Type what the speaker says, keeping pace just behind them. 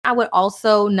I would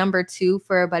also, number two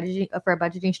for a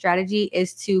budgeting strategy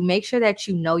is to make sure that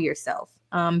you know yourself.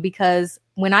 Because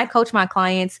when I coach my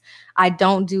clients, I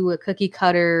don't do a cookie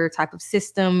cutter type of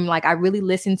system. Like, I really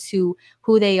listen to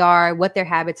who they are, what their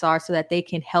habits are, so that they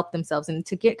can help themselves. And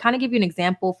to give you an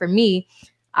example, for me,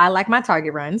 I like my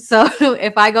Target runs. So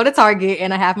if I go to Target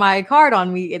and I have my card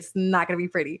on me, it's not going to be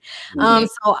pretty.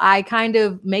 So I kind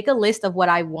of make a list of what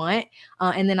I want.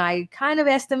 And then I kind of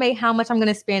estimate how much I'm going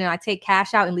to spend. And I take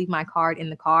cash out and leave my card in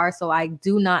the car. So I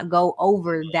do not go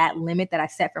over that limit that I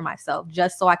set for myself,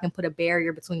 just so I can put a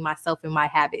barrier between myself and my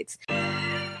habits.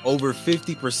 Over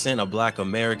 50% of Black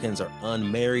Americans are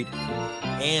unmarried,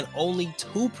 and only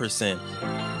 2%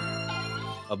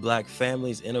 of Black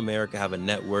families in America have a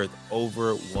net worth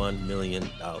over $1 million.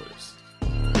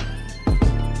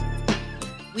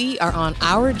 We are on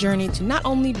our journey to not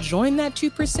only join that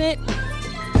 2%,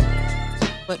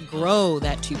 but grow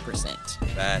that 2%.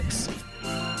 Facts.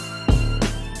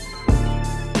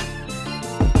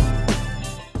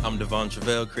 I'm Devon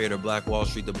Travell, creator of Black Wall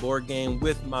Street, the board game,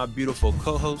 with my beautiful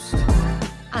co-host.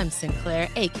 I'm Sinclair,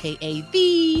 aka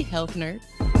the Health Nerd.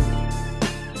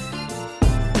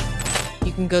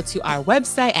 You can go to our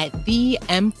website at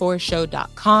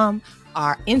them4show.com,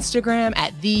 our Instagram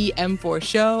at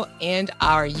them4show, and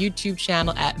our YouTube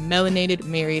channel at Melanated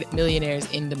Married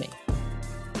Millionaires in the Making.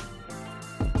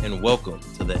 And welcome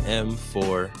to the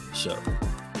M4 Show.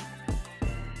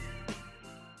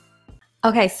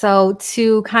 Okay, so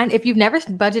if you've never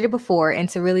budgeted before and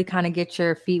to really kind of get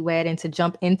your feet wet and to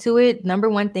jump into it, number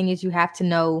one thing is you have to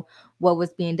know what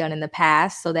was being done in the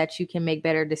past so that you can make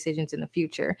better decisions in the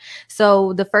future.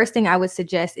 So the first thing I would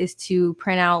suggest is to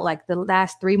print out like the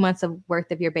last 3 months of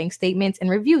worth of your bank statements and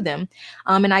review them.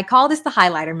 And I call this the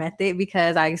highlighter method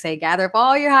because I say gather up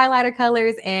all your highlighter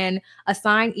colors and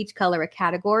assign each color a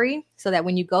category so that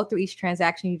when you go through each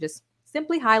transaction, you just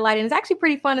simply highlight it. It's actually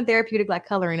pretty fun and therapeutic, like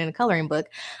coloring in a coloring book.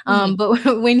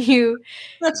 But when you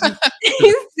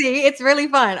see, it's really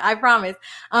fun, I promise.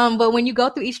 But when you go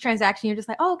through each transaction, you're just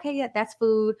like, oh, okay, yeah, that's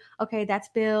food. Okay, that's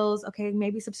bills. Okay,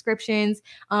 maybe subscriptions.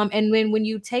 And when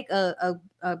you take a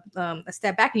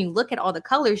step back and you look at all the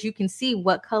colors, you can see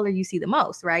what color you see the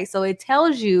most, right? So it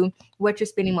tells you what you're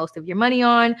spending most of your money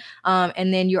on.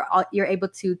 And then you're able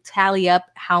to tally up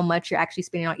how much you're actually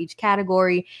spending on each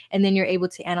category. And then you're able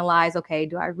to analyze, okay,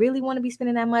 do I really want to be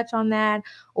spending that much on that?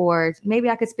 Or maybe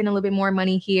I could spend a little bit more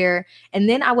money here. And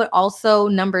then I would also,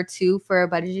 number two for a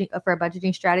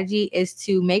budgeting strategy is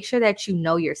to make sure that you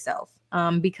know yourself.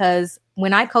 Because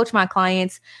when I coach my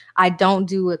clients, I don't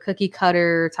do a cookie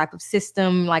cutter type of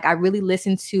system. Like, I really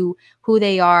listen to who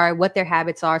they are, what their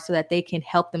habits are, so that they can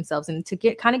help themselves. And to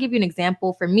give you an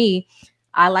example, for me,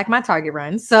 I like my Target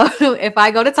runs. So if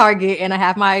I go to Target and I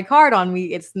have my card on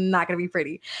me, it's not going to be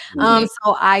pretty.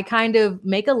 So I kind of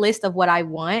make a list of what I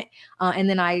want. And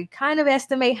then I kind of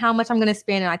estimate how much I'm going to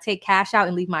spend. And I take cash out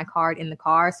and leave my card in the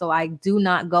car. So I do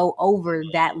not go over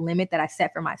that limit that I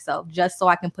set for myself, just so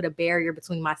I can put a barrier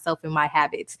between myself and my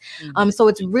habits. So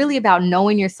it's really about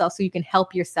knowing yourself so you can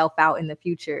help yourself out in the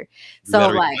future. So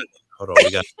like, hold on,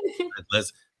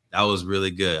 that was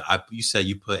really good. You said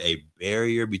you put a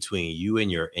barrier between you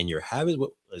and your habits.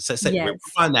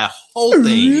 Find that whole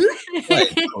thing.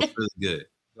 That was really good.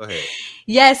 Go ahead.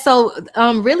 Yeah. So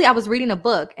really, I was reading a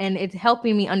book and it's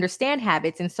helping me understand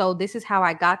habits. And so this is how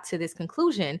I got to this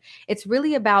conclusion. It's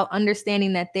really about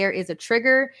understanding that there is a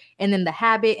trigger and then the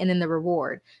habit and then the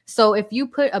reward. So if you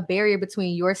put a barrier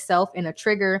between yourself and a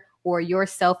trigger, or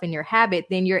yourself and your habit,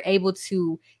 then you're able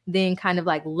to then kind of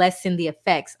like lessen the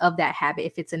effects of that habit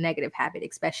if it's a negative habit,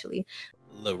 especially.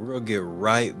 Look, we're going to get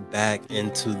right back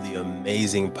into the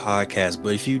amazing podcast.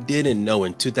 But if you didn't know,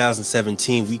 in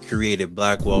 2017, we created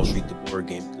Black Wall Street, the board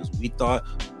game, because we thought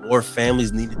more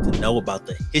families needed to know about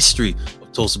the history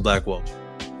of Tulsa Black Wall Street.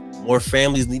 More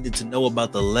families needed to know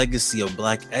about the legacy of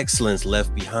Black excellence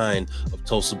left behind of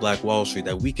Tulsa Black Wall Street,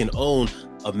 that we can own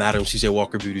a Madam C.J.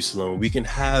 Walker Beauty Salon. We can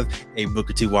have a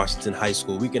Booker T. Washington High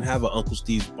School. We can have an Uncle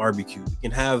Steve's Barbecue. We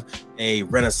can have a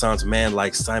Renaissance man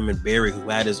like Simon Berry, who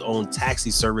had his own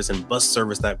taxi service and bus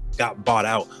service that got bought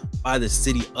out by the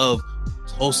city of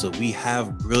Tulsa. We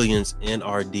have brilliance in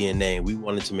our DNA. We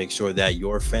wanted to make sure that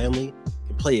your family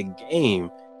can play a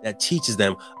game that teaches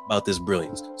them about this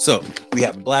brilliance. So we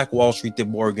have Black Wall Street, the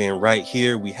board game, right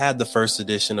here. We had the first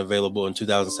edition available in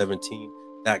 2017.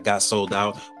 That got sold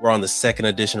out. We're on the second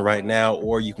edition right now,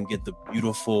 or you can get the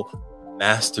beautiful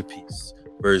masterpiece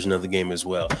version of the game as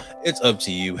well. It's up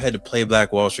to you. Head to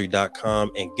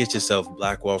playblackwallstreet.com and get yourself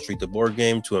Black Wall Street, the board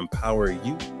game, to empower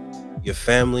you, your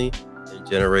family, and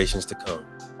generations to come.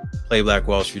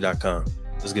 Playblackwallstreet.com.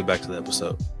 Let's get back to the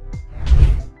episode.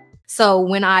 So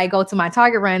when I go to my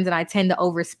Target runs and I tend to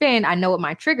overspend, I know what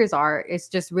my triggers are. It's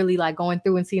just really like going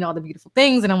through and seeing all the beautiful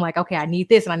things. And I'm like, okay, I need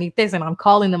this and I need this. And I'm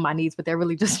calling them my needs, but they're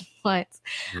really just wants.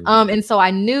 And so I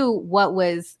knew what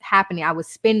was happening. I was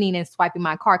spending and swiping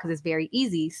my card because it's very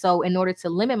easy. So in order to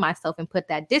limit myself and put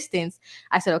that distance,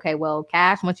 I said, okay, well,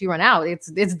 cash, once you run out,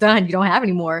 it's done. You don't have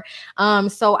any more.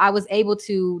 So I was able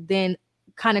to then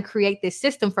kind of create this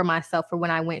system for myself for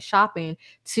when I went shopping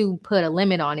to put a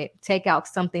limit on it, take out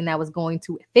something that was going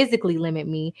to physically limit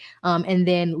me, and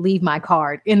then leave my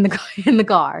card in the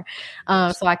car.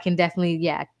 So I can definitely,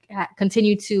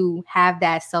 continue to have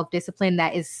that self-discipline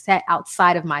that is set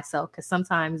outside of myself. Because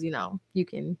sometimes, you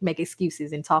can make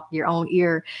excuses and talk your own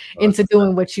ear into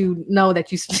doing what you know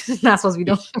that you're not supposed to be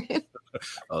doing.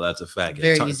 Oh, that's a fact.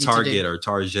 Target or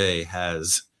Target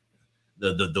has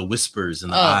the whispers in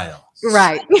the aisle.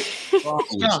 Right.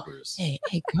 Whispers. Hey,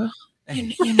 girl.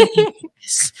 You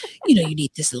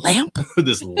need this lamp.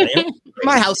 This lamp.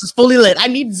 My house is fully lit. I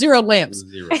need 0 lamps.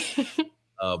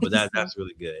 But that's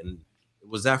really good. And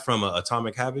was that from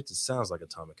Atomic Habits? It sounds like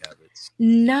Atomic Habits.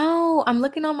 No, I'm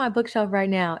looking on my bookshelf right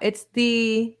now. It's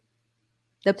the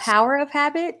Power of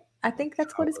Habit. I think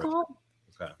that's what it's called.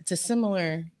 Okay. It's a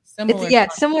similar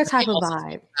similar type of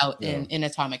vibe out in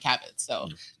Atomic Habits. So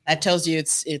that tells you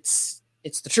it's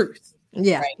the truth.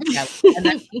 Yeah. Right?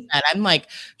 And I'm like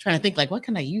trying to think like, what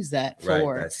can I use that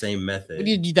for? Right, that same method. What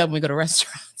do you do when we go to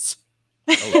restaurants?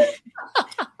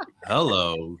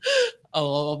 Hello.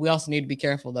 Oh, we also need to be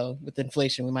careful though with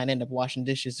inflation. We might end up washing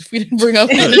dishes if we didn't bring up.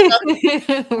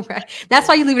 Right. That's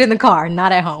why you leave it in the car,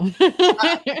 not at home.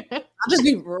 I'll just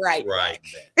be right. Right.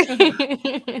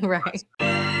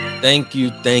 Thank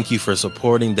you for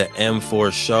supporting the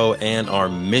M4 show and our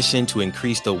mission to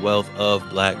increase the wealth of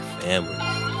Black families.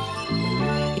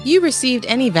 If you received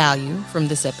any value from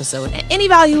this episode, any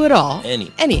value at all, any,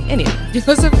 do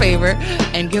us a favor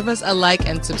and give us a like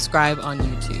and subscribe on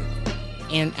YouTube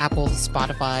and Apple,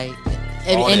 Spotify,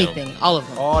 anything, all of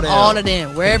them, all of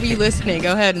them. Wherever you're listening,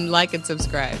 go ahead and like and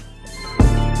subscribe.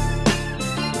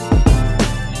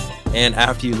 And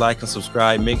after you like and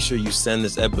subscribe, make sure you send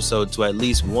this episode to at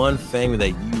least one family that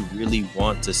you really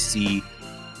want to see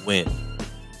win.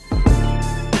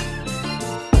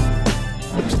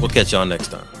 We'll catch y'all next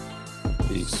time.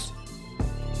 Peace.